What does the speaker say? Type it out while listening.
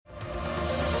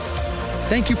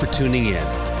Thank you for tuning in.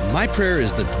 My prayer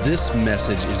is that this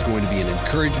message is going to be an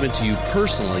encouragement to you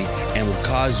personally and will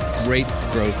cause great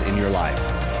growth in your life.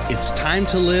 It's time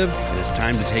to live, and it's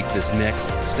time to take this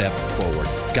next step forward.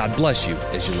 God bless you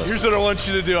as you listen. Here's what I want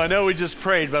you to do. I know we just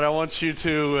prayed, but I want you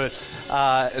to,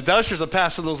 the ushers are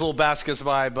passing those little baskets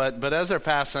by, but as they're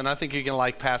passing, I think you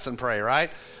can pass and pray,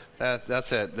 right?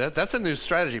 That's it. That's a new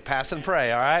strategy, pass and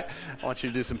pray, all right? I want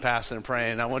you to do some passing and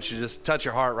praying. I want you to just touch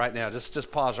your heart right now.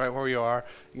 Just pause right where you are.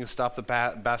 You can stop the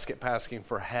basket passing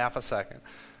for half a second.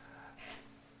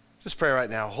 Just pray right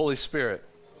now. Holy Spirit,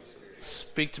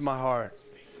 speak to my heart.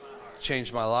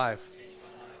 Change my life.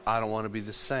 I don't want to be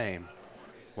the same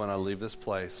when I leave this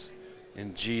place.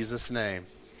 In Jesus' name,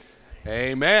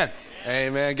 amen.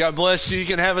 Amen. God bless you. You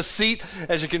can have a seat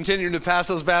as you continue to pass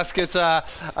those baskets. I'd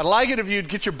like it if you'd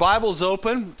get your Bibles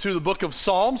open to the book of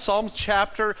Psalms. Psalms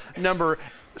chapter number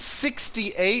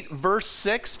 68, verse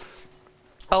 6.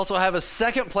 I also have a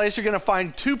second place. You're going to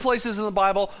find two places in the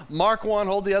Bible. Mark 1,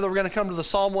 hold the other. We're going to come to the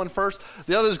Psalm 1 first.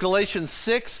 The other is Galatians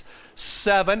 6,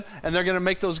 7, and they're going to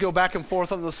make those go back and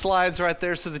forth on the slides right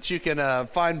there so that you can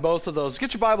find both of those.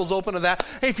 Get your Bibles open to that.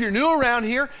 Hey, if you're new around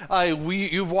here,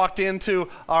 you've walked into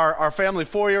our family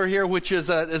foyer here, which is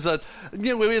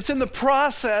it's in the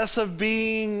process of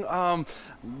being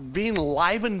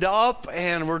livened up,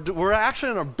 and we're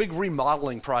actually in a big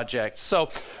remodeling project. So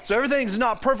everything's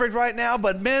not perfect right now,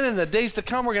 but man, in the days to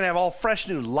come, we're going to have all fresh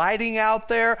new lighting out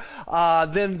there.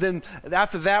 Then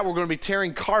after that, we're going to be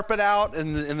tearing carpet out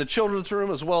in the children's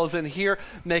room as well as in here,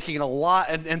 making a lot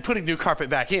and putting new carpet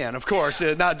back in, of course,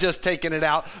 not just taking it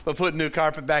out, but putting new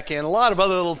carpet back in. A lot of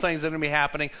other little things that are going to be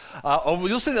happening.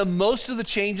 You'll see that most of the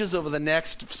changes over the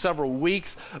next several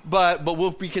weeks, but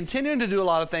we'll be continuing to do a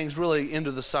lot of things really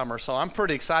into the summer. So I'm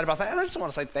pretty excited about that. And I just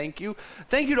want to say thank you.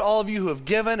 Thank you to all of you who have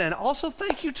given, and also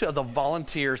thank you to the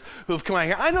volunteers who have come out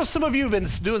here. I know some of you have been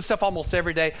doing stuff almost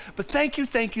every day, but thank you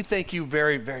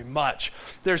very, very much.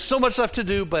 There's so much left to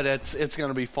do, but it's going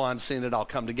to be fun seeing it all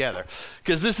come together.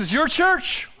 Because this is your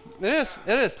church. It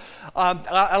is.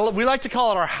 We like to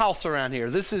call it our house around here.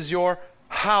 This is your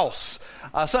house.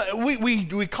 So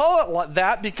we call it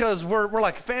that because we're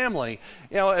like family.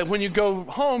 You know, when you go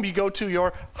home, you go to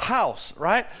your house,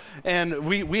 right? And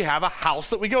we have a house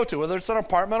that we go to, whether it's an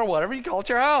apartment or whatever, you call it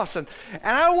your house. And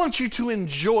I want you to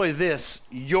enjoy this,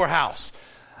 your house.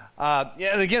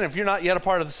 And again, if you're not yet a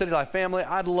part of the City Life family,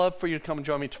 I'd love for you to come and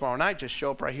join me tomorrow night. Just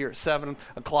show up right here at 7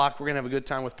 o'clock. We're going to have a good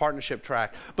time with Partnership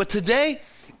Track. But today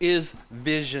is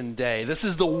Vision Day. This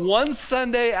is the one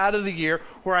Sunday out of the year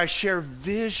where I share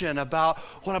vision about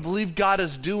what I believe God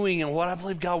is doing and what I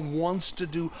believe God wants to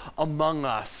do among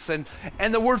us. And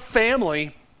the word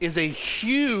family is a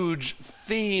huge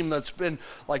theme that's been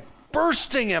like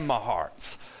bursting in my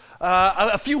heart.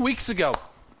 A few months ago,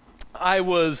 I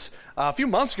was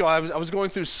going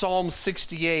through Psalm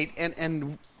 68,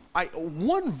 and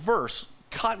one verse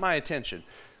caught my attention.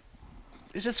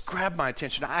 It just grabbed my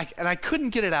attention, and I couldn't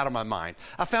get it out of my mind.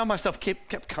 I found myself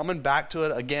kept coming back to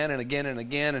it again and again and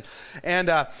again, and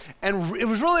it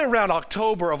was really around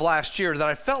October of last year that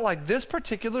I felt like this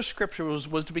particular scripture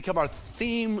was to become our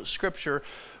theme scripture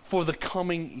for the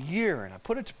coming year. And I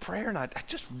put it to prayer, and I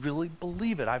just really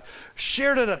believe it. I've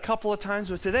shared it a couple of times,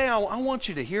 but today I want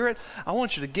you to hear it. I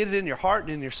want you to get it in your heart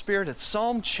and in your spirit. It's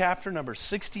Psalm chapter number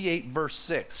 68, verse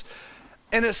 6.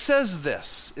 And it says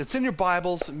this. It's in your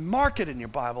Bibles. Mark it in your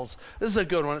Bibles. This is a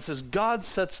good one. It says, God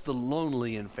sets the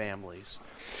lonely in families.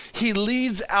 He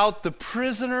leads out the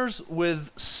prisoners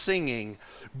with singing,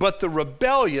 but the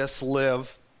rebellious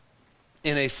live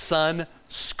in a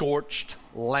sun-scorched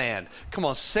land. Come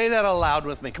on, say that aloud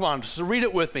with me. Come on, just read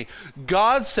it with me.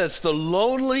 God sets the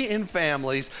lonely in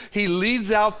families. He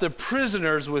leads out the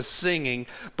prisoners with singing,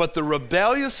 but the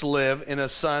rebellious live in a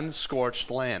sun-scorched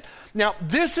land. Now,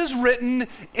 this is written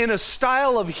in a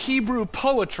style of Hebrew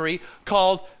poetry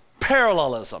called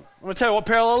parallelism. I'm going to tell you what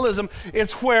parallelism is.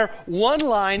 It's where one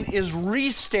line is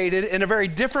restated in a very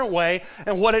different way,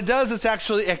 and what it does is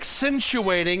actually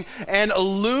accentuating and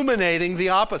illuminating the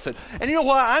opposite. And you know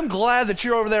what? I'm glad that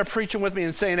you're over there preaching with me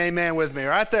and saying amen with me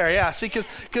right there. Yeah, see, because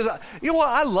you know what?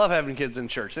 I love having kids in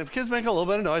church. And if kids make a little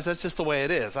bit of noise, that's just the way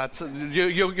it is.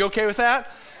 You okay with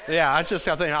that? Yeah, I just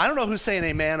got thinking, I don't know who's saying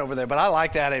amen over there, but I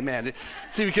like that amen.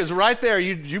 See, because right there,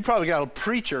 you probably got a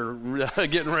preacher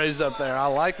getting raised up there. I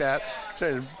like that.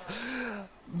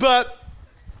 But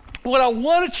what I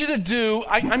wanted you to do,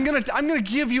 I'm gonna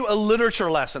give you a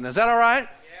literature lesson. Is that all right?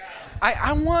 Yeah.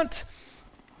 I want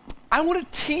to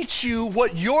teach you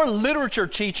what your literature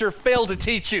teacher failed to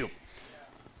teach you.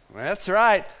 That's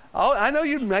right. Oh, I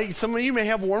know some of you may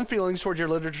have warm feelings toward your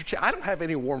literature teacher. I don't have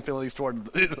any warm feelings toward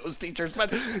those teachers,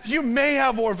 but you may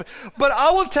have but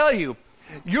I will tell you,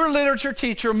 your literature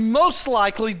teacher most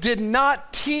likely did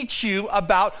not teach you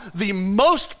about the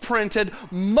most printed,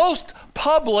 most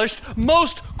published,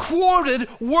 most quoted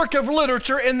work of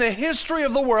literature in the history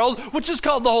of the world, which is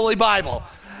called the Holy Bible.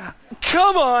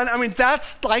 Come on. I mean,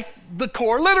 that's like the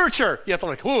core literature. You have to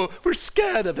like, oh, we're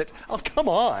scared of it. Oh, come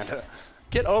on.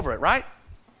 Get over it, right?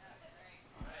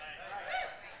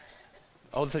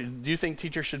 Oh, so do you think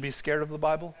teachers should be scared of the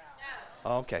Bible?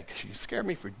 Okay, you scared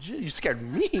me for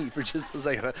just a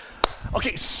second.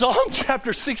 Okay, Psalm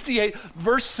chapter 68,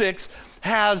 verse 6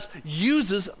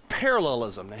 uses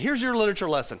parallelism. Now, here's your literature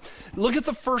lesson. Look at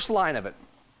the first line of it.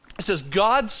 It says,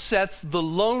 God sets the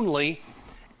lonely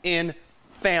in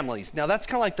families. Now, that's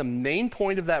kind of like the main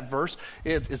point of that verse.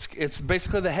 It's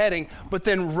basically the heading, but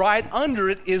then right under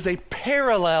it is a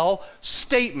parallel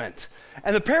statement.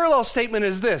 And the parallel statement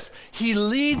is this: He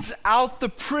leads out the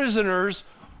prisoners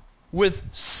with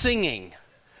singing.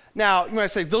 Now, you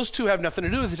might say, those two have nothing to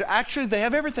do with each other. Actually, they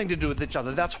have everything to do with each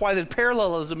other. That's why the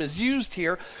parallelism is used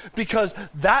here, because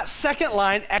that second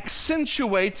line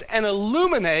accentuates and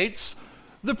illuminates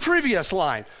the previous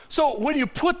line. So when you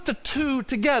put the two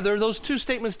together, those two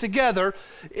statements together,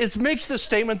 it makes the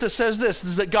statement that says this,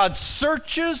 is that God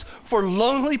searches for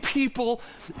lonely people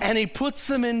and he puts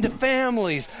them into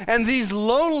families. And these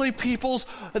lonely peoples,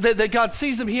 that God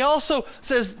sees them, he also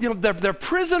says, they're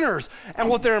prisoners. And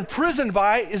what they're imprisoned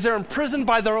by is they're imprisoned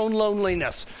by their own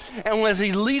loneliness. And as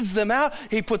he leads them out,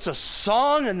 he puts a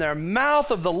song in their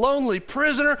mouth of the lonely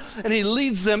prisoner, and he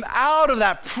leads them out of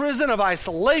that prison of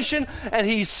isolation, and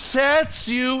he sets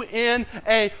you in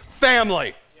a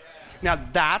family. Now,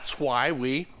 that's why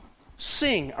we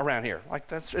sing around here.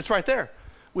 It's right there.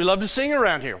 We love to sing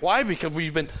around here. Why? Because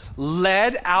we've been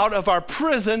led out of our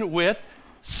prison with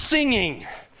singing.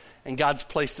 And God's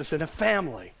placed us in a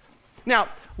family. Now,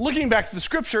 looking back to the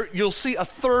scripture, you'll see a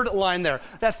third line there.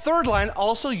 That third line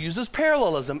also uses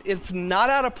parallelism. It's not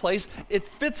out of place. It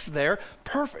fits there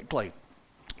perfectly.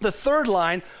 The third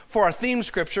line for our theme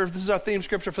scripture, this is our theme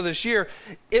scripture for this year,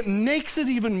 it makes it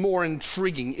even more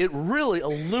intriguing. It really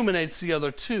illuminates the other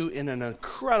two in an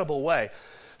incredible way.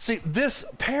 See, this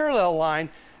parallel line,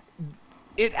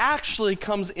 it actually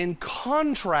comes in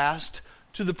contrast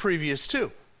to the previous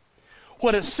two.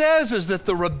 What it says is that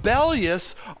the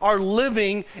rebellious are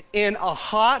living in a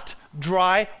hot,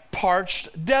 dry,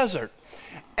 parched desert.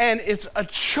 And it's a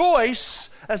choice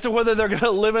as to whether they're going to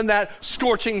live in that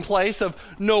scorching place of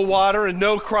no water and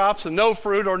no crops and no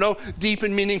fruit or no deep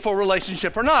and meaningful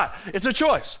relationship or not. It's a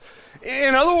choice.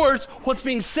 In other words, what's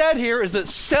being said here is that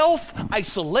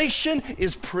self-isolation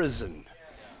is prison.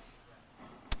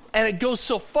 And it goes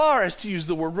so far as to use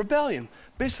the word rebellion.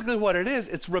 Basically what it is,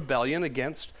 it's rebellion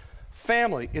against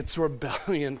family. It's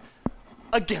rebellion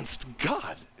against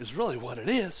God is really what it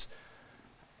is.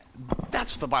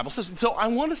 That's what the Bible says. So I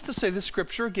want us to say this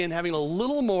scripture again, having a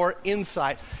little more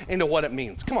insight into what it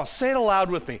means. Come on, say it aloud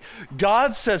with me.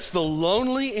 God sets the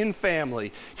lonely in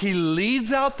family. He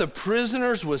leads out the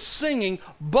prisoners with singing,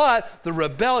 but the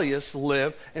rebellious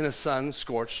live in a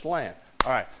sun-scorched land.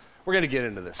 All right, we're going to get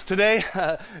into this. Today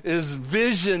is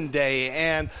Vision Day,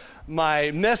 and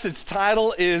my message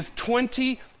title is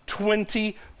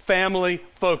 2020 Family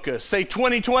Focus. Say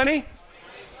 2020,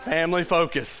 Family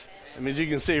Focus. That means you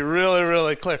can see really,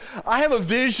 really clear. I have a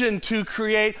vision to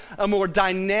create a more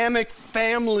dynamic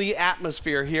family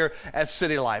atmosphere here at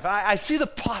City Life. I see the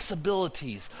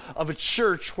possibilities of a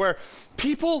church where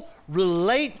people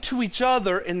relate to each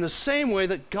other in the same way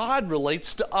that God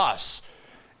relates to us.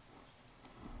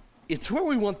 It's where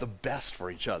we want the best for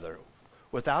each other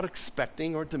without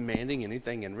expecting or demanding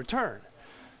anything in return.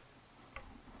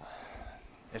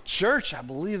 At church, I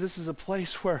believe this is a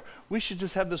place where we should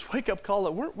just have this wake-up call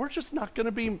that we're just not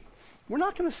going to we're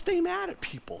not going to stay mad at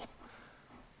people.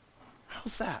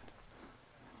 How's that?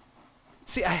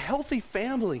 See, a healthy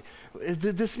family,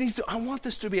 I want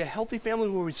this to be a healthy family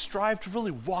where we strive to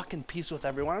really walk in peace with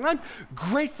everyone. And I'm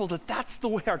grateful that that's the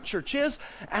way our church is.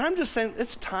 And I'm just saying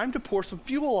it's time to pour some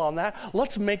fuel on that.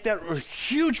 Let's make that a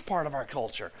huge part of our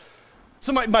culture.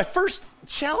 So my first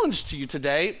challenge to you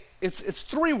today, it's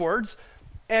 3 words.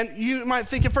 And you might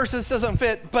think at first this doesn't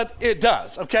fit, but it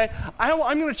does, okay?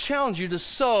 I'm going to challenge you to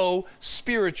sow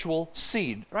spiritual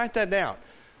seed. Write that down.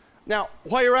 Now,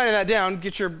 while you're writing that down,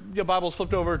 get your Bibles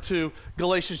flipped over to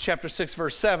Galatians chapter 6,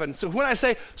 verse 7. So when I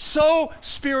say sow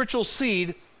spiritual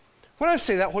seed, when I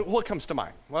say that, what comes to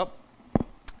mind? Well,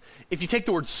 if you take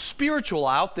the word spiritual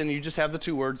out, then you just have the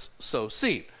 2 words sow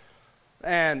seed.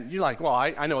 And you're like, well,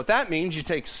 I know what that means. You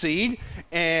take seed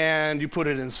and you put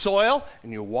it in soil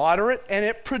and you water it and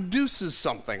it produces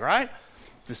something, right?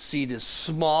 The seed is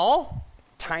small,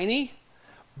 tiny,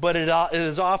 but it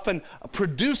is often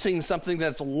producing something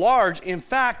that's large. In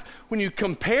fact, when you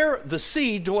compare the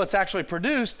seed to what's actually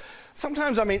produced,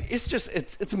 sometimes,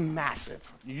 it's massive.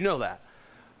 You know that.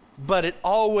 But it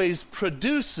always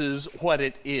produces what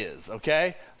it is,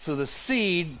 okay? So the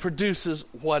seed produces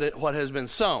what has been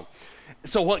sown.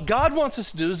 So what God wants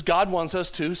us to do is God wants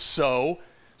us to sow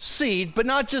seed, but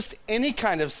not just any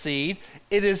kind of seed.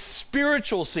 It is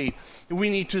spiritual seed. We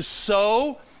need to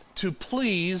sow to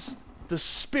please the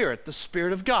Spirit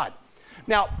of God.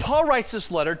 Now, Paul writes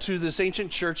this letter to this ancient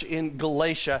church in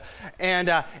Galatia,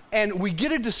 and we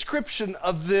get a description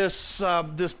of this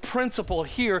principle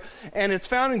here, and it's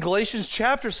found in Galatians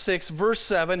chapter 6, verse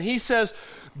 7. He says,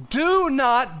 "Do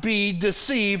not be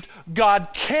deceived. God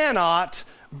cannot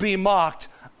be mocked.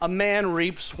 A man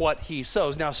reaps what he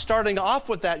sows." Now, starting off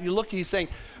with that, he's saying,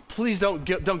 please don't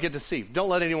get deceived. Don't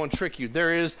let anyone trick you.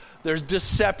 There's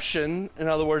deception, in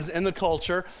other words, in the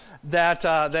culture that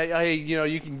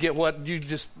you can get what you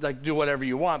just like do whatever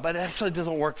you want, but it actually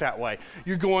doesn't work that way.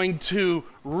 You're going to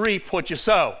reap what you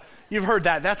sow. You've heard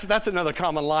that. That's another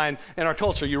common line in our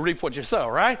culture. You reap what you sow,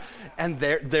 right? And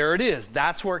there it is.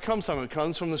 That's where it comes from. It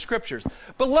comes from the Scriptures.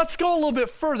 But let's go a little bit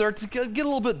further to get a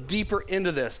little bit deeper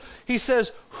into this. He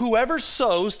says, whoever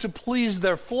sows to please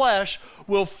their flesh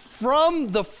will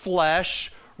from the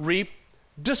flesh reap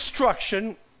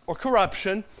destruction or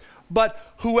corruption,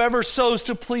 but whoever sows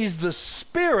to please the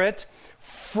Spirit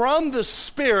from the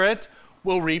Spirit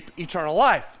will reap eternal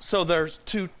life. So there's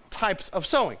two types of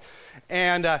sowing.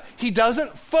 And he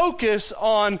doesn't focus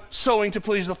on sowing to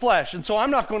please the flesh. And so I'm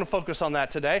not going to focus on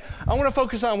that today. I want to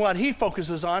focus on what he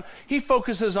focuses on. He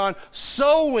focuses on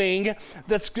sowing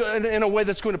that's good in a way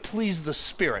that's going to please the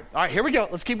Spirit. All right, here we go.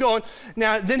 Let's keep going.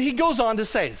 Now, then he goes on to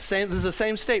say, this is the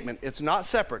same statement. It's not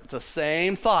separate. It's the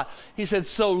same thought. He said,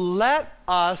 so let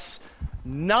us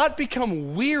not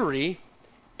become weary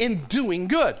in doing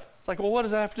good. It's like, well, what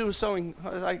does that have to do with sowing?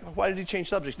 Why did he change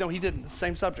subjects? No, he didn't. The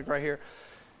same subject right here.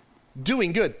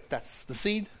 Doing good, that's the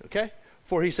seed, okay?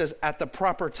 For he says, at the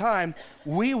proper time,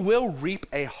 we will reap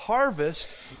a harvest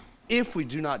if we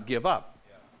do not give up.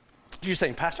 You're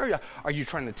saying, Pastor, are you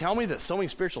trying to tell me that sowing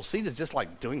spiritual seed is just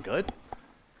like doing good?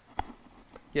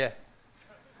 Yeah.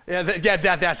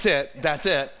 That's it. That's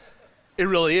it. It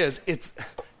really is.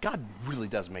 God really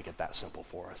does make it that simple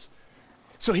for us.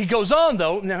 So he goes on,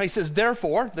 though. Now he says,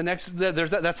 therefore, that's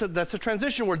a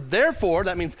transition word. Therefore,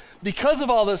 that means because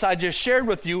of all this I just shared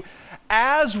with you,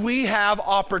 as we have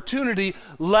opportunity,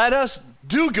 let us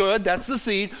do good. That's the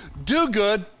seed. Do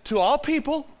good to all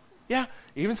people. Yeah,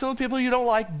 even some of the people you don't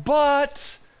like.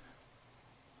 But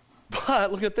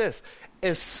look at this.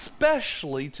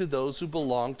 Especially to those who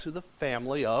belong to the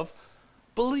family of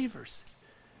believers.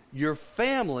 Your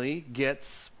family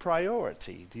gets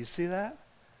priority. Do you see that?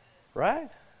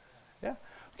 Right? Yeah.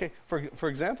 Okay. For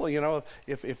example,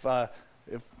 if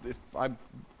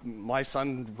my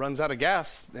son runs out of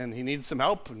gas and he needs some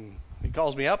help and he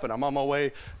calls me up and I'm on my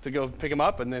way to go pick him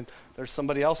up and then there's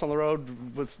somebody else on the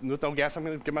road with no gas, I'm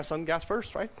going to give my son gas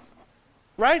first, right?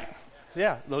 Right?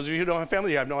 Yeah. Those of you who don't have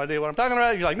family, you have no idea what I'm talking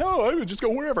about. You're like, no, I would just go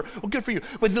wherever. Well, good for you.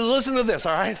 But listen to this,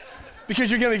 all right? Because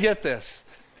you're going to get this.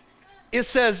 It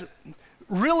says,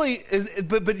 really,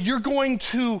 but you're going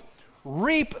to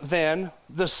reap then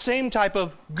the same type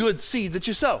of good seed that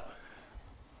you sow,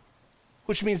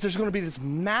 which means there's going to be this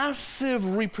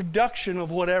massive reproduction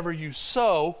of whatever you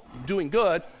sow. Doing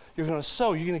good, you're going to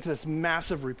sow, you're going to get this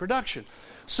massive reproduction.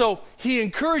 So he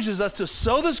encourages us to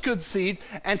sow this good seed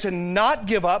and to not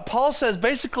give up. Paul says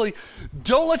basically,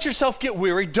 don't let yourself get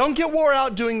weary. Don't get wore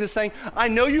out doing this thing. I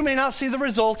know you may not see the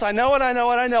results. I know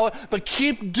it. But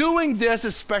keep doing this,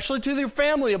 especially to your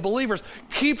family of believers.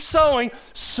 Keep sowing.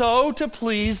 Sow to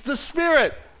please the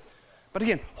Spirit. But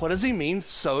again, what does he mean,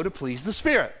 sow to please the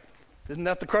Spirit? Isn't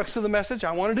that the crux of the message?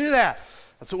 I want to do that.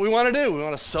 That's what we want to do. We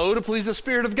want to sow to please the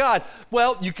Spirit of God.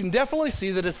 Well, you can definitely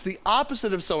see that it's the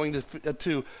opposite of sowing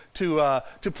to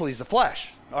please the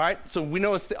flesh. All right? So we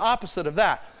know it's the opposite of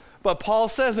that. But Paul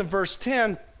says in verse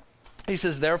 10, he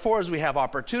says, therefore, as we have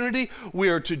opportunity, we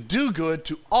are to do good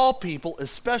to all people,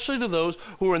 especially to those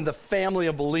who are in the family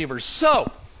of believers.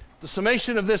 So, the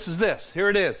summation of this is this. Here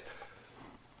it is.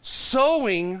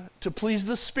 Sowing to please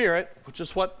the Spirit, which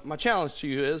is what my challenge to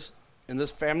you is, in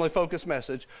this family-focused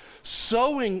message,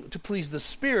 sowing to please the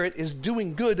Spirit is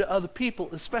doing good to other people,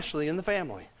 especially in the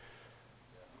family,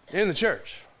 in the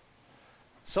church.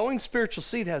 Sowing spiritual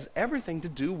seed has everything to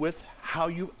do with how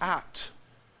you act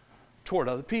toward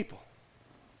other people.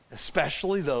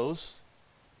 especially those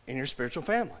in your spiritual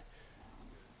family.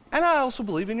 And I also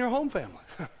believe in your home family.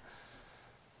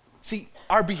 See,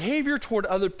 our behavior toward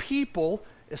other people,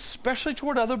 especially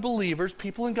toward other believers,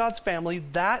 people in God's family,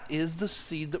 that is the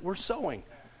seed that we're sowing.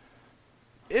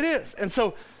 It is. And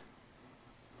so,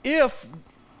 if,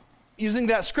 using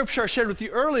that scripture I shared with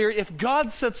you earlier, if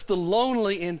God sets the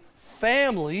lonely in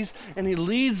families and he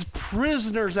leads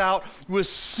prisoners out with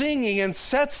singing and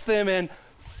sets them in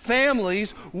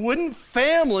families, wouldn't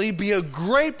family be a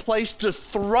great place to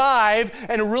thrive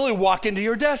and really walk into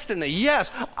your destiny?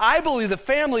 Yes, I believe the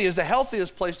family is the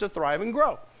healthiest place to thrive and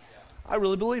grow. I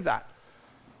really believe that.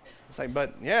 It's like,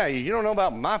 but yeah, you don't know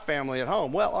about my family at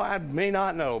home. Well, I may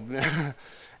not know,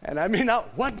 and I may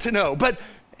not want to know, but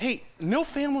hey, no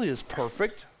family is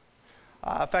perfect.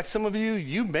 In fact, some of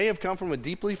you may have come from a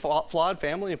deeply flawed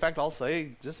family. In fact, I'll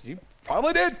say, you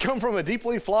probably did come from a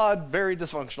deeply flawed, very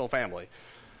dysfunctional family.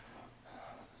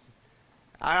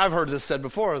 I've heard this said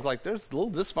before. It's like, there's a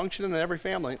little dysfunction in every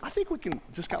family. I think we can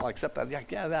just kind of like accept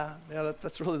that.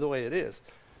 That's really the way it is.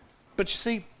 But you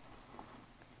see,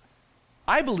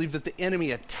 I believe that the enemy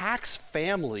attacks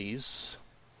families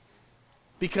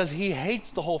because he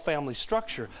hates the whole family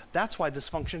structure. That's why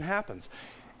dysfunction happens.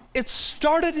 It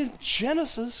started in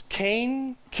Genesis.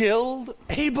 Cain killed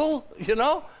Abel,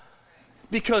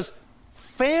 because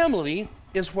family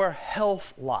is where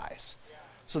health lies.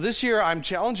 So this year, I'm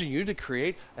challenging you to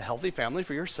create a healthy family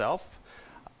for yourself,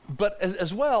 but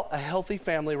as well, a healthy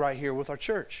family right here with our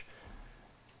church.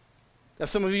 Now,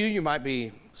 some of you might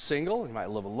be single, you might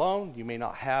live alone, you may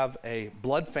not have a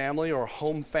blood family or a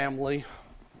home family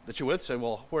that you're with. Say,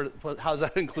 well, how does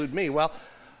that include me? Well,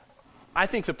 I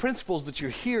think the principles that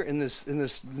you're here in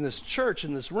this church,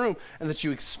 in this room, and that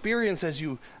you experience as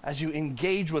you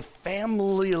engage with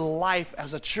family life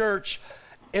as a church,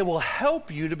 it will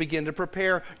help you to begin to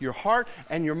prepare your heart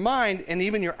and your mind and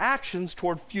even your actions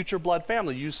toward future blood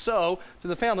family. You sow to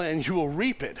the family and you will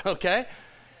reap it, okay?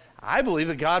 I believe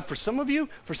that God, for some of you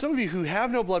who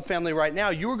have no blood family right now,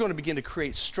 you are going to begin to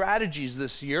create strategies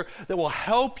this year that will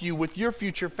help you with your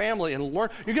future family and you're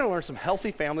going to learn some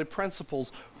healthy family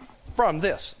principles from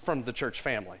the church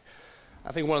family.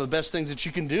 I think one of the best things that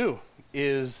you can do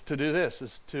is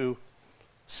to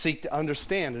seek to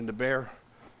understand and to bear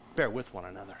with one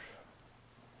another.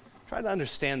 Try to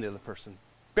understand the other person.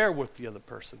 Bear with the other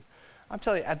person. I'm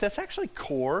telling you, that's actually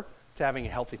core to having a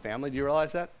healthy family. Do you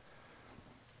realize that?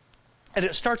 And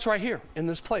it starts right here in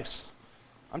this place.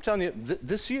 I'm telling you,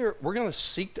 this year, we're going to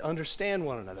seek to understand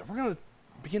one another. We're going to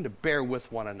begin to bear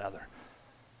with one another.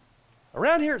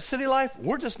 Around here at City Life,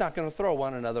 we're just not going to throw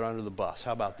one another under the bus.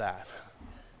 How about that?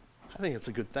 I think it's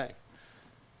a good thing.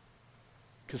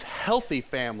 Because healthy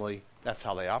family, that's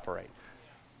how they operate.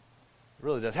 It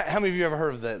really does. How many of you ever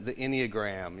heard of the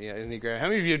Enneagram? Yeah, Enneagram. How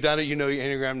many of you have done it? You know your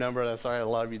Enneagram number? That's all right. A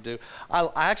lot of you do. I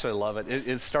actually love it.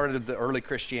 It started the early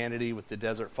Christianity with the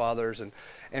Desert Fathers. And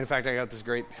in fact, I got this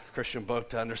great Christian book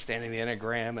to understanding the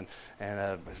Enneagram, and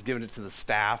I've given it to the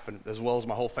staff and as well as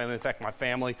my whole family. In fact, my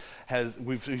family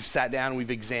we've sat down and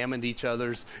we've examined each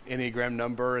other's Enneagram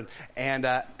number, and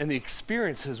the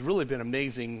experience has really been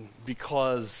amazing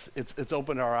because it's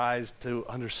opened our eyes to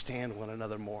understand one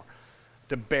another more,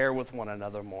 to bear with one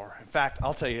another more. In fact,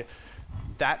 I'll tell you,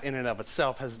 that in and of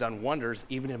itself has done wonders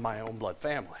even in my own blood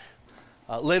family.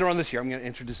 Later on this year, I'm going to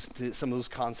introduce some of those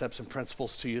concepts and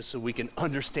principles to you so we can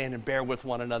understand and bear with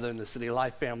one another in the City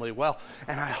Life family well.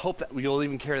 And I hope that you'll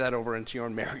even carry that over into your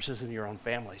own marriages and your own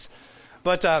families.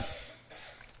 But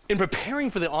in preparing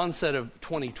for the onset of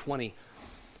 2020,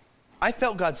 I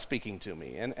felt God speaking to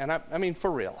me. And I mean,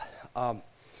 for real.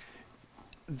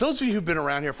 Those of you who've been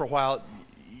around here for a while,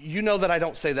 you know that I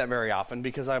don't say that very often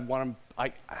because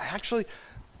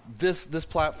this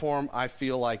platform, I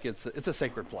feel like it's a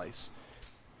sacred place.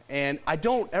 And I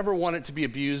don't ever want it to be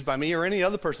abused by me or any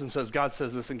other person who says God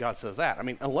says this and God says that. I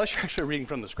mean, unless you're actually reading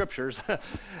from the scriptures,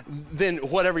 then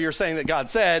whatever you're saying that God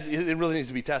said, it really needs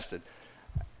to be tested.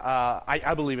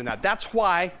 I believe in that. That's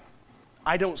why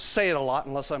I don't say it a lot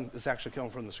unless it's actually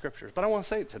coming from the scriptures. But I want to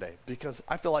say it today because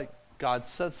I feel like God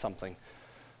said something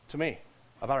to me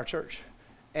about our church.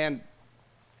 And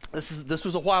this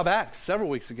was a while back, several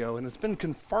weeks ago, and it's been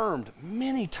confirmed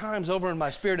many times over in my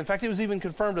spirit. In fact, it was even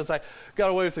confirmed as I got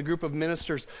away with a group of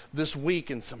ministers this week,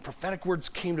 and some prophetic words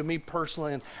came to me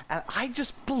personally, and I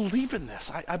just believe in this.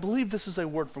 I believe this is a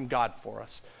word from God for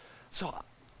us. So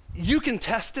you can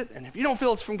test it, and if you don't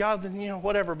feel it's from God, then,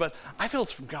 whatever, but I feel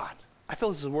it's from God. I feel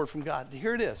this is a word from God. And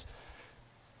here it is.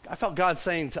 I felt God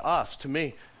saying to us, to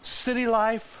me, City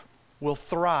Life will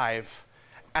thrive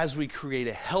as we create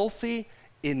a healthy,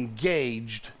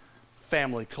 engaged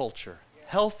family culture.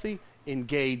 Healthy,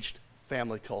 engaged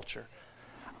family culture.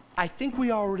 I think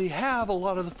we already have a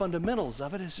lot of the fundamentals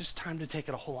of it. It's just time to take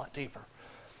it a whole lot deeper.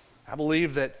 I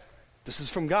believe that this is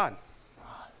from God.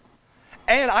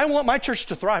 And I want my church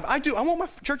to thrive. I do. I want my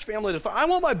church family to thrive. I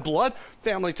want my blood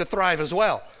family to thrive as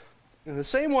well. In the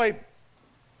same way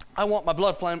I want my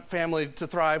blood family to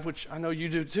thrive, which I know you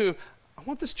do too, I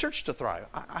want this church to thrive.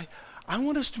 I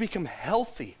want us to become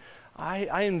healthy.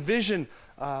 I envision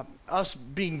us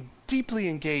being deeply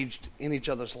engaged in each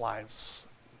other's lives.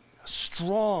 A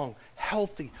strong,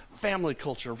 healthy family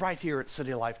culture right here at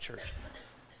City Life Church.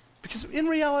 Because in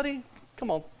reality, come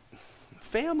on,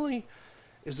 family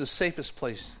is the safest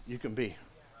place you can be.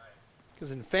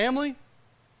 Because in family,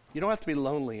 you don't have to be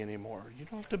lonely anymore. You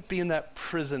don't have to be in that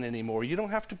prison anymore. You don't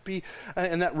have to be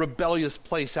in that rebellious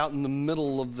place out in the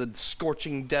middle of the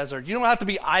scorching desert. You don't have to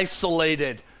be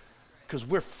isolated because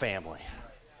we're family.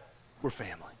 We're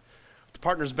family. The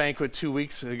Partners Banquet 2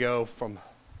 weeks ago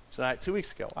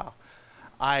wow.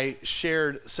 I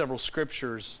shared several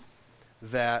scriptures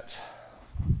that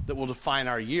will define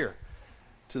our year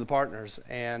to the partners.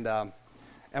 And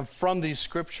from these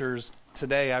scriptures,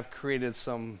 today I've created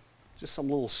some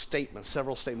little statements,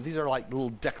 several statements. These are like little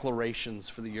declarations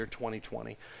for the year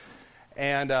 2020.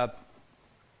 And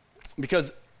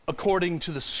because according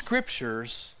to the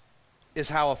scriptures is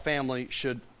how a family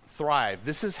should thrive.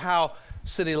 This is how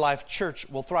City Life Church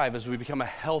will thrive as we become a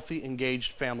healthy,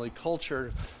 engaged family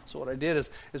culture. So what I did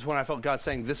is when I felt God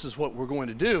saying, this is what we're going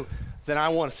to do, then I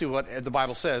want to see what the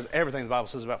Bible says, everything the Bible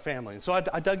says about family. And so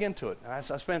I dug into it. And I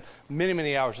spent many,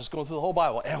 many hours just going through the whole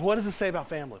Bible. And what does it say about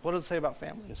family? What does it say about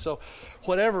family? And so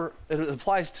whatever it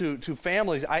applies to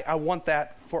families, I want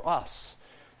that for us.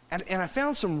 And I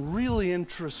found some really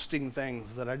interesting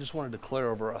things that I just want to declare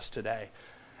over us today.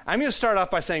 I'm going to start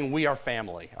off by saying we are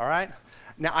family, all right?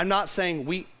 Now, I'm not saying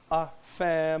we are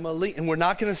family, and we're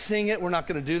not going to sing it. We're not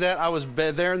going to do that. I was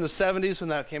there in the 70s when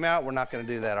that came out. We're not going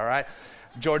to do that, all right?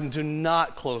 Jordan, do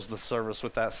not close the service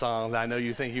with that song. I know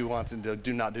you think you want to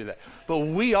do not do that. But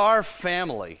we are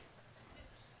family.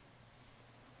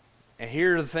 And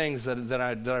here are the things that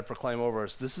I proclaim over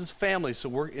us. This is family, so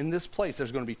we're in this place.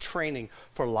 There's going to be training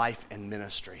for life and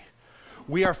ministry.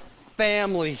 We are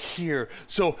family here.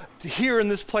 So here in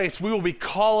this place, we will be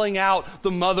calling out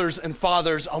the mothers and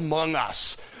fathers among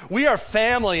us. We are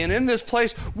family, and in this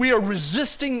place, we are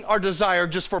resisting our desire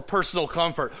just for personal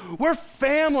comfort. We're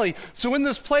family, so in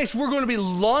this place, we're going to be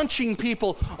launching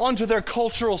people onto their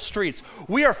cultural streets.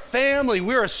 We are family.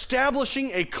 We're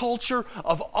establishing a culture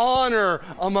of honor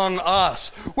among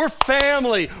us. We're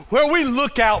family where we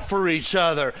look out for each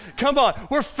other. Come on.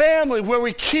 We're family where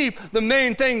we keep the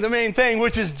main thing,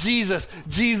 which is Jesus.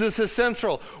 Jesus is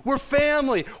central. We're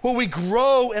family where we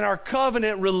grow in our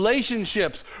covenant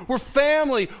relationships. We're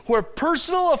family where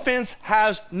personal offense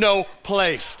has no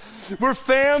place. We're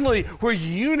family where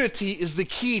unity is the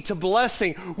key to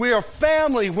blessing. We are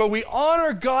family where we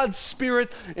honor God's Spirit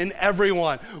in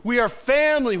everyone. We are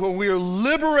family where we are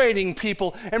liberating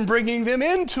people and bringing them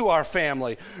into our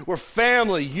family. We're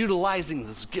family utilizing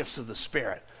the gifts of the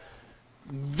Spirit.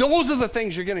 Those are the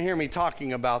things you're going to hear me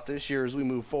talking about this year as we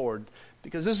move forward,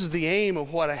 because this is the aim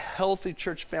of what a healthy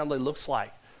church family looks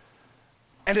like.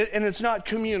 And it's not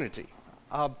community.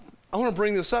 I want to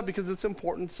bring this up because it's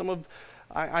important.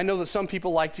 I know that some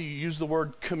people like to use the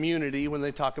word community when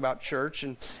they talk about church.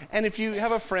 And if you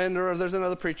have a friend or there's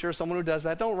another preacher or someone who does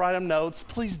that, don't write them notes.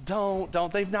 Please don't.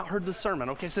 They've not heard the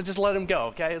sermon, okay? So just let them go,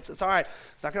 okay? It's all right.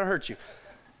 It's not going to hurt you.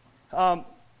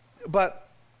 But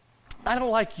I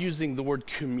don't like using the word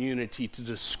community to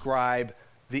describe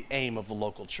the aim of the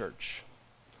local church.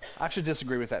 I actually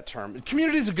disagree with that term.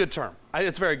 Community is a good term.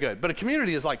 It's very good. But a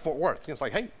community is like Fort Worth. It's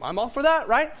like, hey, I'm all for that,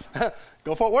 right?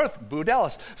 Go Fort Worth, boo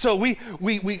Dallas. So we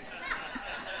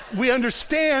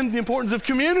understand the importance of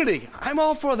community. I'm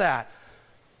all for that.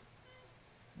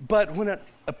 But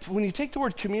when you take the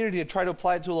word community and try to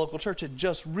apply it to a local church, it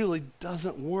just really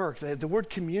doesn't work. The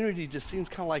word community just seems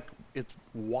kind of like it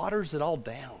waters it all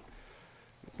down.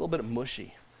 A little bit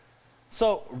mushy.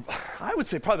 So I would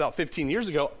say probably about 15 years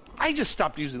ago, I just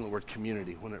stopped using the word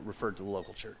community when it referred to the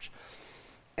local church.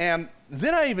 And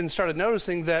then I even started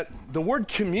noticing that the word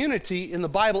community in the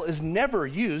Bible is never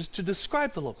used to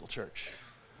describe the local church.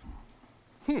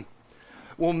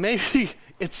 Well, maybe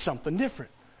it's something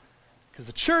different, because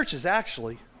the church is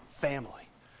actually family.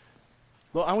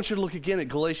 Well, I want you to look again at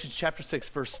Galatians chapter 6,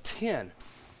 verse 10,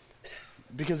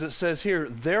 because it says here,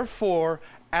 therefore,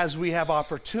 as we have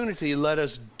opportunity, let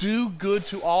us do good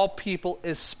to all people,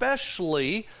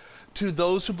 especially to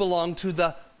those who belong to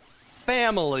the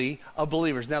family of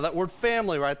believers. Now, that word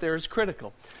family right there is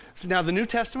critical. So now, the New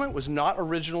Testament was not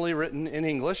originally written in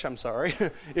English, I'm sorry.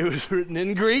 It was written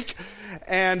in Greek.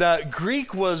 And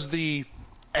Greek was the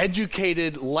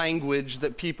educated language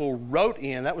that people wrote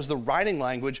in. That was the writing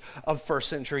language of first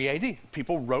century AD.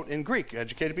 People wrote in Greek.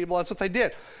 Educated people, that's what they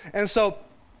did. And so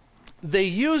they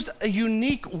used a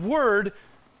unique word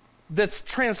that's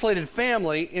translated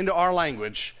family into our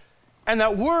language. And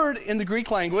that word in the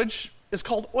Greek language is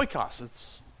called oikos.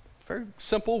 It's a very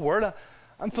simple word.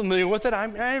 I'm familiar with it.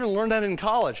 I even learned that in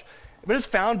college. But it's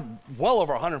found well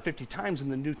over 150 times in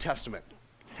the New Testament.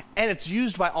 And it's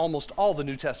used by almost all the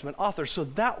New Testament authors. So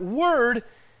that word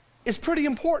is pretty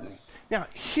important. Now,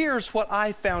 here's what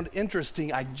I found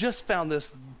interesting. I just found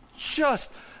this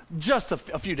just a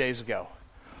few days ago.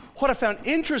 What I found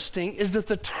interesting is that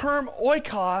the term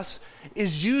oikos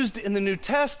is used in the New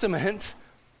Testament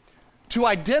to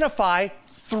identify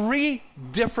 3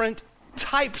 different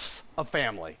types of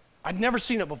family. I'd never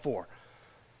seen it before.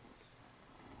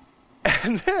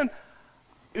 And then,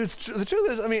 the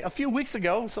truth is, a few weeks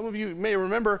ago, some of you may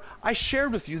remember, I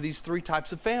shared with you these 3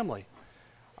 types of family.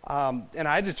 And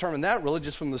I determined that really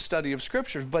just from the study of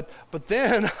scriptures. But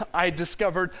then I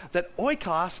discovered that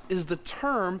oikos is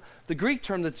the Greek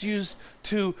term that's used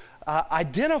to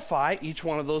identify each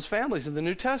one of those families in the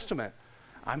New Testament.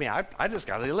 I just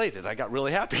got elated. I got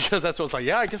really happy because that's what it's like,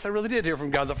 yeah, I guess I really did hear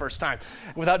from God the first time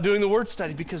without doing the word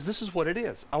study, because this is what it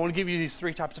is. I want to give you these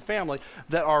 3 types of family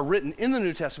that are written in the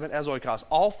New Testament as oikos.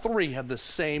 All 3 have the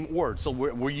same word, so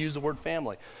we use the word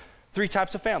family. 3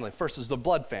 types of family. First is the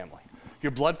blood family.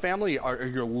 Your blood family are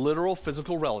your literal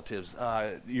physical relatives,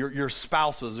 your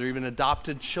spouses, or even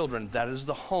adopted children. That is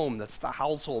the home. That's the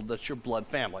household. That's your blood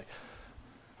family.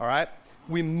 All right?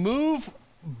 We move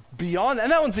beyond,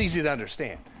 and that one's easy to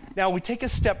understand. Now, we take a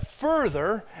step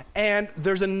further, and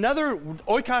there's another,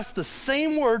 oikos, the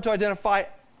same word to identify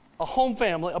a home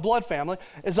family, a blood family,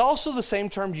 is also the same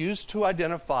term used to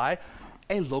identify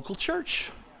a local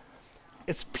church.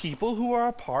 It's people who are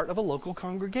a part of a local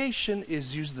congregation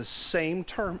is used the same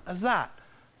term as that.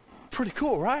 Pretty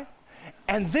cool, right?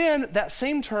 And then that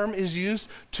same term is used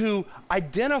to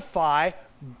identify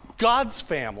God's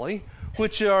family,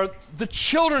 which are the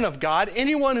children of God,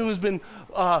 anyone who has been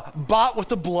bought with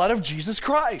the blood of Jesus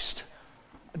Christ.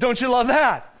 Don't you love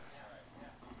that?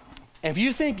 And if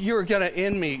you think you're going to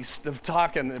end me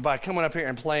talking by coming up here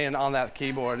and playing on that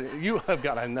keyboard, you have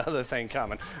got another thing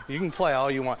coming. You can play all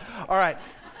you want. All right.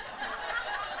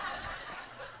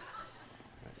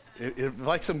 If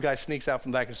like some guy sneaks out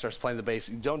from the back and starts playing the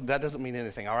bass, that doesn't mean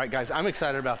anything. All right, guys, I'm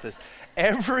excited about this.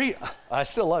 I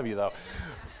still love you, though.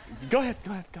 Go ahead,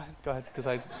 because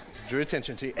I drew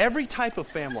attention to you. Every type of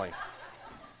family,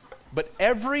 all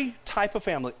 3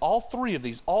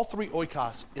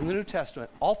 oikos in the New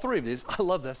Testament, all 3 of these, I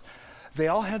love this, they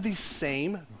all have these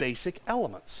same basic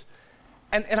elements.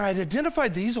 And I had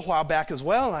identified these a while back as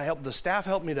well, and the staff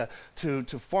helped me to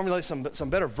formulate some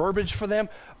better verbiage for them.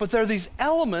 But there are these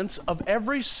elements of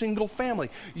every single family.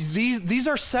 These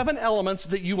are 7 elements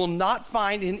that you will not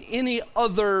find in any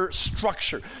other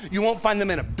structure. You won't find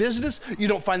them in a business. You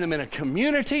don't find them in a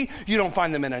community. You don't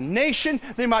find them in a nation.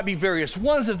 There might be various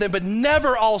ones of them, but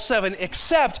never all 7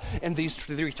 except in these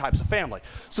 3 types of family.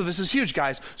 So this is huge,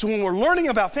 guys. So when we're learning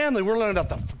about family, we're learning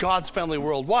about God's family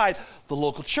worldwide, the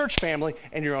local church family,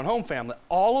 and your own home family.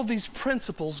 All of these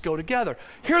principles go together.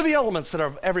 Here are the elements that are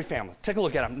of every family. Take a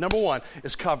look at them. Number 1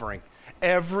 is covering.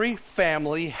 Every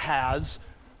family has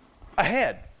a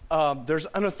head. There's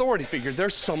an authority figure.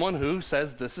 There's someone who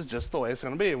says this is just the way it's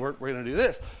going to be. We're going to do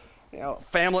this.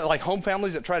 Family, like home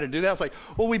families that try to do that, it's like,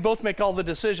 well, we both make all the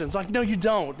decisions. Like, no, you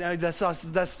don't. That's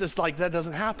just like, that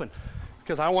doesn't happen.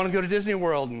 Because I want to go to Disney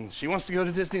World, and she wants to go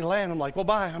to Disneyland. I'm like, well,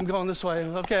 bye. I'm going this way.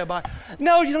 Okay, bye.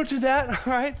 No, you don't do that,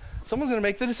 all right? Someone's going to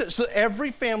make the decision. So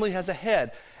every family has a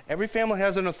head. Every family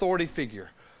has an authority figure.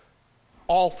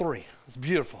 All 3. It's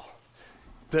beautiful.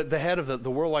 The head of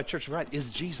the worldwide church, right,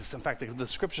 is Jesus. In fact, the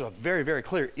scriptures are very, very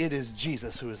clear. It is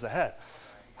Jesus who is the head.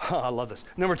 I love this.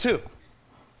 Number 2,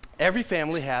 every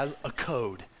family has a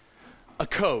code. A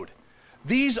code.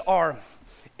 These are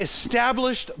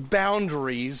established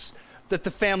boundaries that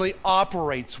the family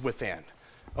operates within.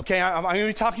 Okay, I'm going to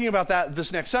be talking about that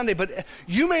this next Sunday, but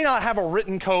you may not have a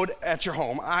written code at your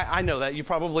home. I know that. You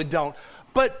probably don't.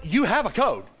 But you have a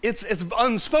code. It's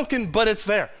unspoken, but it's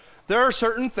there. There are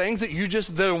certain things that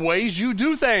the ways you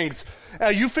do things.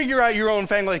 You figure out your own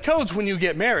family codes when you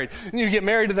get married. And you get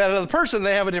married to that other person,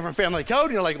 they have a different family code,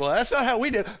 and you're like, well, that's not how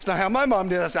we did. That's not how my mom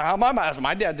did. That's not how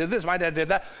my dad did this, my dad did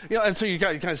that. And so you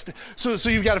got so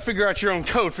you've got to figure out your own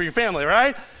code for your family,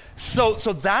 right? So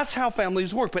that's how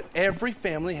families work, but every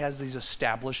family has these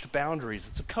established boundaries.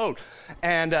 It's a code.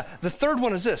 And the third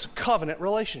one is this, covenant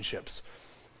relationships.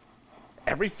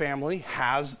 Every family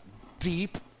has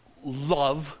deep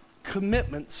love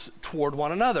commitments toward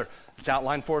one another. It's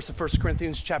outlined for us in 1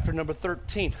 Corinthians chapter number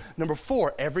 13. Number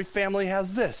 4, every family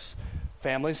has this.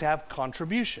 Families have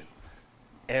contribution.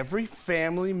 Every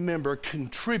family member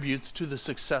contributes to the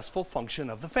successful function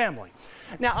of the family.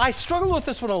 Now, I struggled with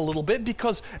this one a little bit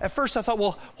because at first I thought,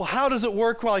 well, how does it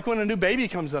work? Well, like when a new baby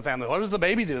comes to the family, what does the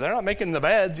baby do? They're not making the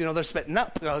beds, they're spitting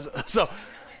up. So,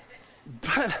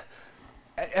 but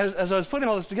as I was putting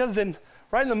all this together, then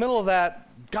right in the middle of that,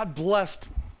 God blessed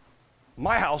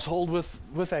my household with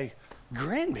a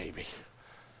grandbaby.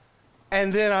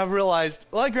 And then I realized,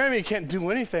 well, that grandbaby can't do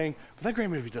anything, but that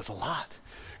grandbaby does a lot.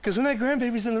 Because when that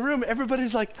grandbaby's in the room,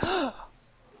 everybody's like,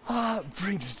 it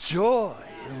brings joy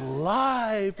and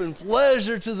life and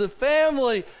pleasure to the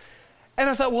family. And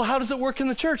I thought, well, how does it work in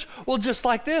the church? Well, just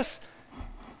like this.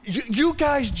 You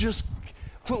guys just,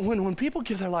 when people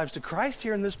give their lives to Christ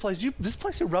here in this place, this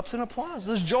place erupts in applause.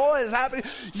 This joy is happening.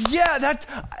 Yeah,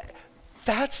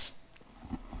 that's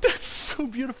so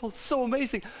beautiful. It's so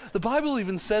amazing. The Bible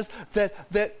even says that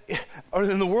or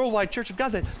in the worldwide church of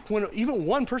God, that when even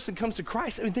one person comes to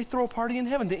Christ, they throw a party in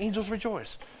heaven. The angels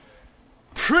rejoice.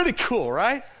 Pretty cool,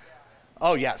 right?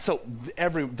 Oh, yeah. So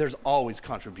there's always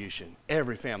contribution.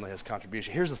 Every family has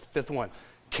contribution. Here's the fifth one,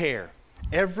 care.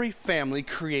 Every family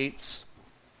creates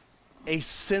a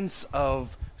sense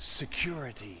of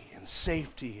security and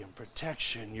safety and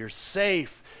protection. You're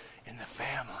safe in the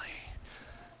family.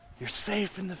 You're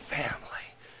safe in the family.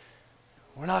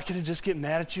 We're not going to just get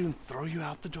mad at you and throw you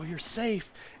out the door. You're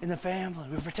safe in the family.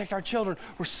 We protect our children.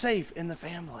 We're safe in the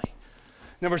family.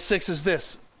 Number 6 is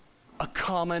this, a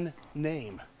common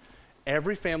name.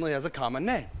 Every family has a common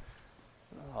name.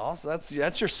 Also,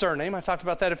 that's your surname. I talked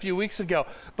about that a few weeks ago.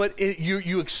 But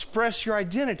you express your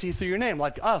identity through your name.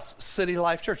 Like us, City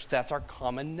Life Church. That's our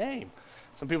common name.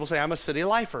 Some people say, I'm a City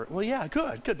Lifer. Well, yeah,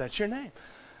 good. That's your name.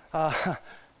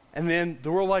 And then the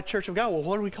Worldwide Church of God, well,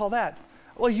 what do we call that?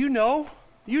 Well, you do.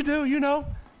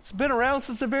 It's been around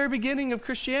since the very beginning of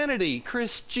Christianity.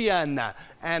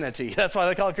 Christianity. That's why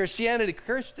they call it Christianity,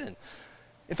 Christian.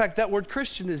 In fact, that word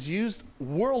Christian is used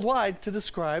worldwide to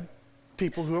describe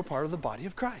people who are part of the body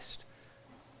of Christ.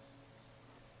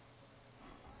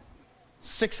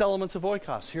 6 elements of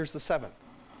oikos. Here's the 7th.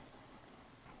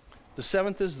 The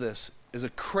 7th is this, is a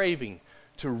craving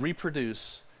to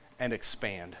reproduce and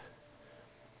expand.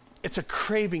 It's a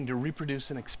craving to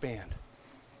reproduce and expand.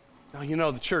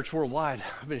 Now, the church worldwide,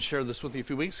 I've been sharing this with you a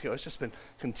few weeks ago, it's just been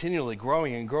continually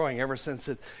growing and growing ever since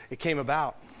it came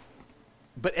about.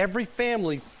 But every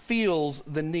family feels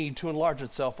the need to enlarge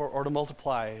itself or to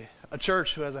multiply. A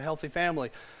church who has a healthy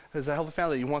family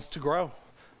that wants to grow.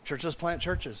 Churches plant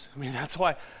churches. That's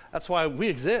why we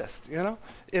exist.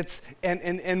 It's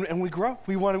and we grow.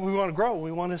 We want to grow.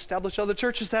 We want to establish other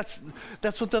churches. That's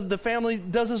what the family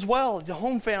does as well. The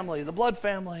home family, the blood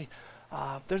family.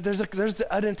 There's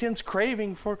an intense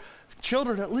craving for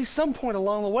children. At least some point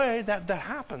along the way that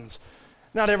happens.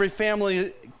 Not every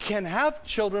family can have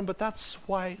children, but that's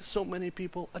why so many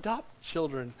people adopt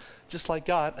children, just like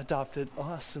God adopted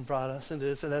us and brought us into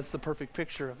this. And that's the perfect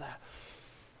picture of that.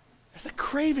 There's a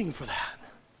craving for that.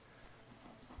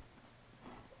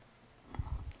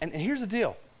 And here's the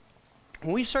deal.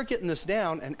 When we start getting this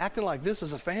down and acting like this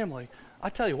as a family, I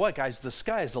tell you what, guys, the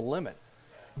sky is the limit.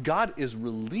 God is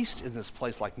released in this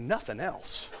place like nothing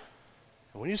else.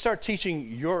 And when you start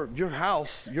teaching your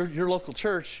house, your local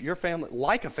church, your family,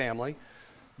 like a family,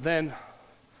 then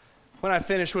when I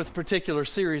finish with a particular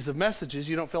series of messages,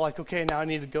 you don't feel like, okay, now I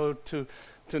need to go to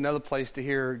another place to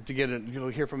hear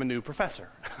from a new professor.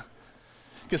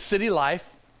 Because City Life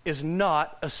is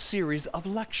not a series of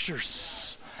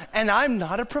lectures. And I'm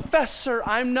not a professor.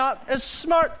 I'm not as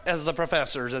smart as the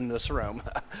professors in this room.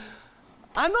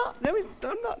 I'm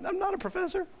not a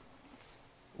professor.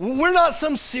 We're not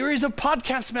some series of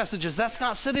podcast messages. That's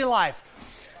not City Life.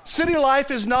 City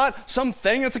Life is not some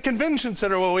thing at the convention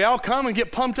center where we all come and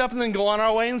get pumped up and then go on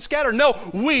our way and scatter. No,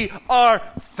 we are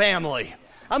family.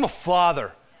 I'm a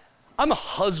father. I'm a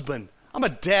husband. I'm a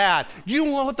dad. You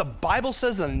know what the Bible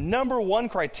says the number 1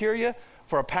 criteria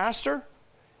for a pastor?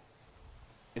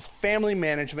 It's family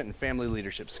management and family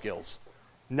leadership skills,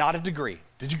 not a degree.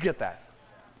 Did you get that?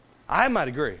 I have my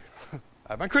degree.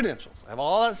 I have my credentials. I have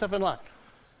all that stuff in line.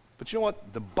 But you know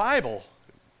what? The Bible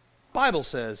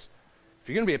says if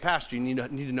you're going to be a pastor, you need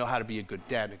to know how to be a good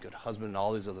dad and a good husband and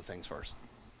all these other things first.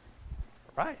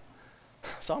 Right?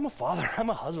 So I'm a father. I'm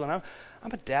a husband.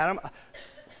 I'm a dad.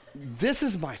 This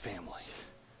is my family.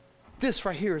 this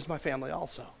right here is my family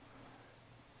also.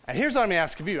 And here's what I'm going to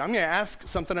ask of you. I'm going to ask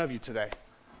something of you today.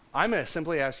 I'm going to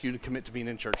simply ask you to commit to being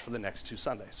in church for the next 2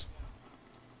 Sundays.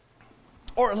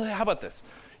 Or how about this?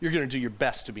 You're going to do your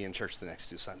best to be in church the next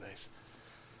 2 Sundays.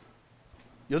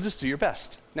 You'll just do your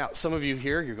best. Now, some of you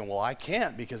here, you're going, well, I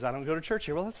can't because I don't go to church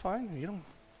here. Well, that's fine. You don't.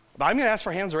 But I'm going to ask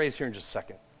for hands raised here in just a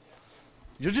second.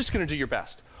 You're just going to do your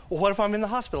best. Well, what if I'm in the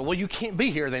hospital? Well, you can't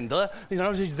be here then, duh.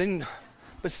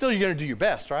 But still, you're going to do your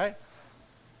best, right?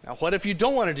 Now, what if you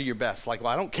don't want to do your best? Like,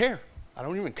 well, I don't care. I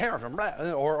don't even care if I'm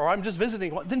right. Or I'm just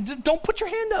visiting. Well, then don't put your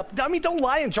hand up. I mean, don't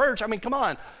lie in church. I mean, come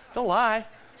on. Don't lie.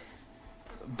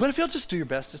 But if you'll just do your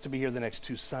best just to be here the next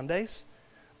 2 Sundays,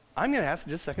 I'm going to ask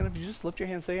in just a second if you just lift your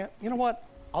hand and say, you know what?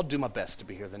 I'll do my best to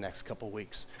be here the next couple of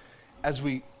weeks as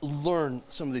we learn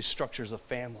some of these structures of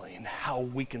family and how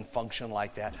we can function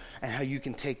like that and how you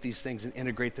can take these things and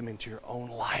integrate them into your own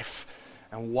life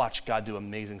and watch God do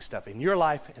amazing stuff in your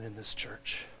life and in this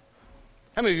church.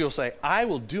 How many of you will say, I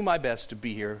will do my best to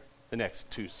be here the next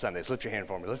 2 Sundays? Lift your hand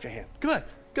for me. Lift your hand. Good,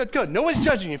 good, good. No one's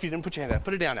judging you if you didn't put your hand out.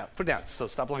 Put it down now. Put it down. So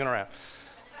stop looking around.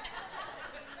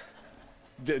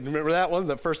 Remember that one?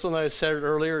 The first one I said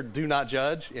earlier, do not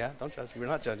judge. Yeah, don't judge. We're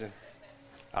not judging.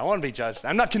 I don't want to be judged.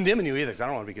 I'm not condemning you either because I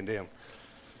don't want to be condemned.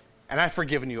 And I've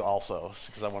forgiven you also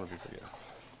because I want to be forgiven.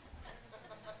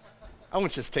 I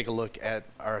want you to take a look at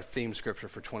our theme scripture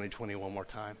for 2020 one more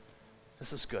time.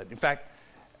 This is good. In fact,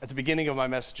 at the beginning of my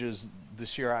messages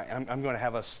this year, I'm going to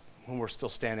have us, when we're still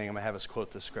standing, I'm going to have us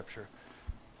quote this scripture.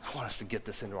 I want us to get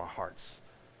this into our hearts.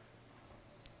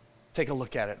 Take a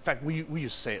look at it. In fact, will you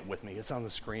say it with me? It's on the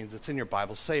screens. It's in your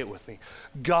Bible. Say it with me.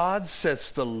 God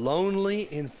sets the lonely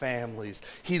in families.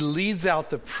 He leads out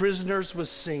the prisoners with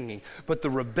singing, but the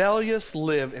rebellious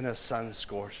live in a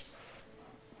sun-scorched.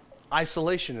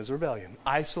 Isolation is rebellion.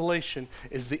 Isolation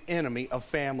is the enemy of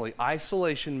family.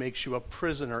 Isolation makes you a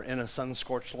prisoner in a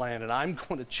sun-scorched land. And I'm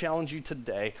going to challenge you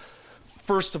today,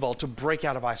 first of all, to break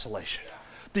out of isolation.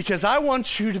 Because I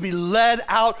want you to be led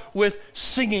out with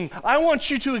singing. I want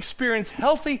you to experience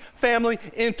healthy family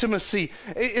intimacy.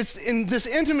 It's in this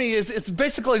intimacy it's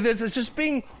basically this. It's just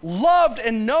being loved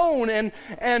and known and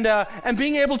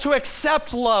being able to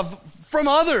accept love from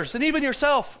others and even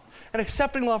yourself and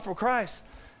accepting love from Christ.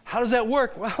 How does that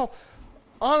work? Well,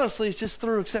 honestly, it's just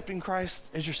through accepting Christ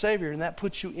as your Savior, and that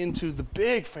puts you into the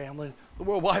big family, the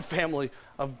worldwide family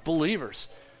of believers.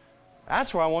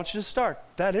 That's where I want you to start.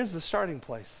 That is the starting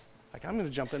place. Like, I'm going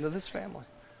to jump into this family.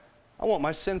 I want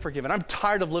my sin forgiven. I'm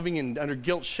tired of living under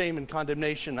guilt, shame, and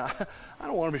condemnation. I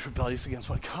don't want to be rebellious against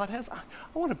what God has. I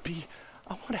want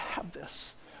to have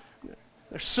this.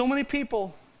 There's so many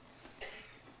people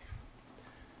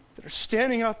that are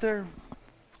standing out there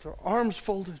with their arms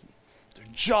folded, their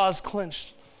jaws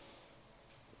clenched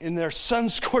in their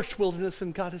sun-scorched wilderness,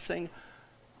 and God is saying,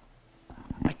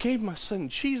 I gave my son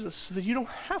Jesus so that you don't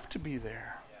have to be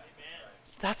there.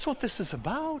 That's what this is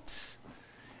about.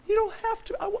 You don't have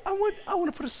to. I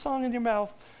want to put a song in your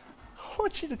mouth. I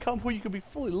want you to come where you can be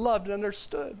fully loved and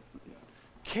understood,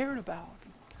 cared about.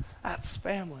 That's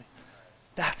family.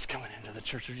 That's coming into the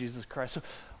Church of Jesus Christ. So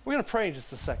we're going to pray in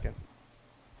just a second.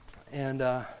 And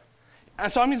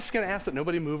so I'm just going to ask that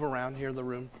nobody move around here in the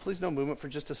room. Please no movement for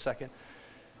just a second.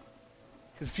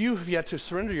 If you have yet to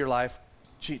surrender your life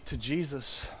to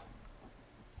Jesus,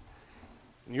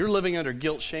 and you're living under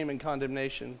guilt, shame, and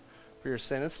condemnation for your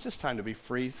sin, it's just time to be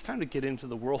free. It's time to get into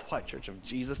the worldwide Church of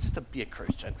Jesus, just to be a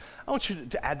Christian. I want you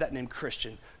to add that name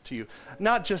Christian to you,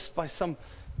 not just by some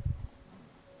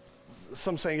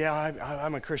saying, yeah,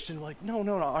 I'm a Christian. Like, no.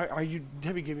 Have you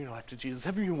given your life to Jesus?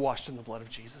 Have you been washed in the blood of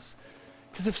Jesus?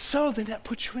 Because if so, then that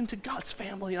puts you into God's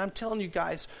family. And I'm telling you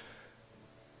guys,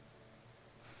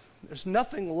 there's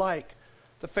nothing like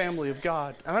the family of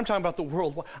God. And I'm talking about the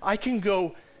world. I can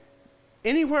go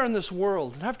anywhere in this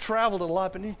world, and I've traveled a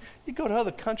lot, but you go to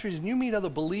other countries and you meet other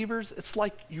believers, it's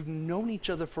like you've known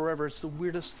each other forever. It's the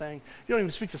weirdest thing. You don't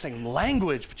even speak the same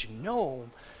language, but you know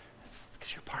them. It's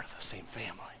because you're part of the same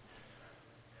family.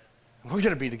 And we're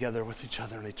going to be together with each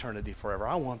other in eternity forever.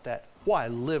 I want that. Why? I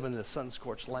live in a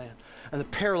sun-scorched land. And the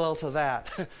parallel to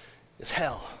that is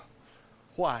hell.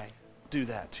 Why do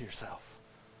that to yourself?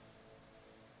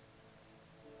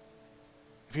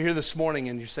 If you're here this morning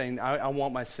and you're saying, I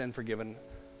want my sin forgiven,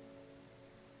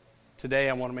 today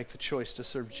I want to make the choice to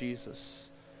serve Jesus.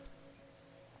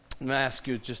 I'm going to ask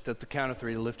you just at the count of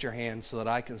 3 to lift your hand so that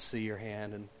I can see your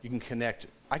hand and you can connect.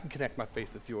 I can connect my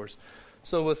faith with yours.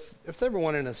 So if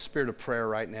everyone in a spirit of prayer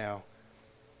right now,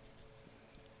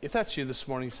 if that's you this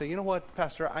morning, you say, you know what,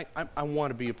 Pastor, I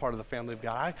want to be a part of the family of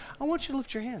God. I want you to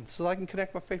lift your hand so that I can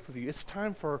connect my faith with you. It's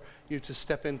time for you to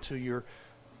step into your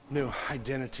new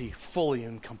identity fully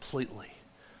and completely.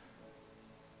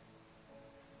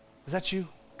 Is that you?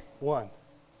 1,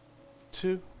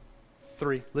 2,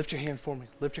 3. Lift your hand for me.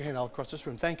 Lift your hand all across this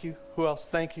room. Thank you. Who else?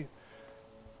 Thank you.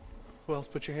 Who else?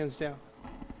 Put your hands down.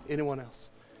 Anyone else?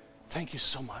 Thank you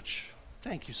so much.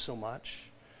 Thank you so much.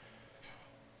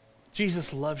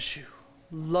 Jesus loves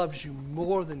you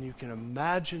more than you can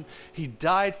imagine. He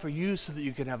died for you so that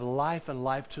you can have life and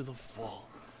life to the full.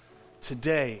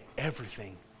 Today,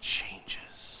 everything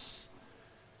changes.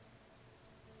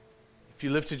 If you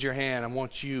lifted your hand, I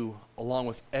want you, along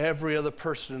with every other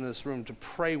person in this room, to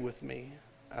pray with me.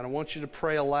 And I want you to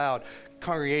pray aloud.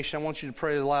 Congregation, I want you to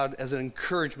pray aloud as an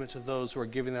encouragement to those who are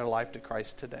giving their life to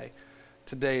Christ today.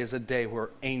 Today is a day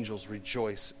where angels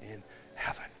rejoice in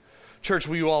heaven. Church,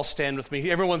 will you all stand with me?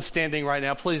 Everyone's standing right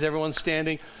now. Please, everyone's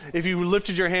standing. If you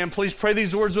lifted your hand, please pray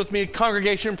these words with me.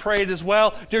 Congregation, pray it as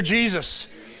well. Dear Jesus,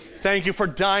 thank you for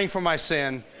dying for my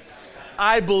sin.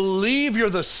 I believe you're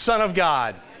the Son of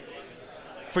God.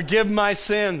 Forgive my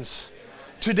sins.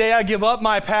 Today I give up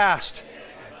my past,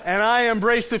 and I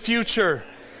embrace the future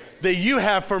that you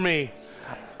have for me.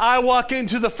 I walk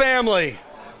into the family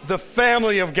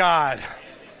of God.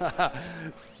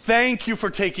 Thank you for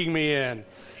taking me in.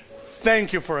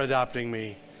 Thank you for adopting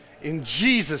me. In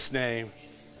Jesus' name,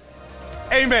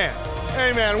 amen.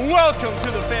 Amen. Welcome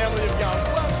to the family of God.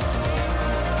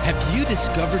 Have you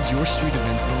discovered your street of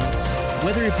influence?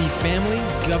 Whether it be family,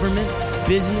 government,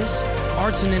 business,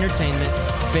 arts and entertainment,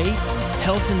 faith,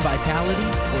 health and vitality,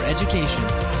 or education,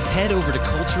 head over to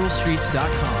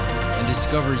culturalstreets.com and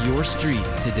discover your street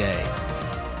today.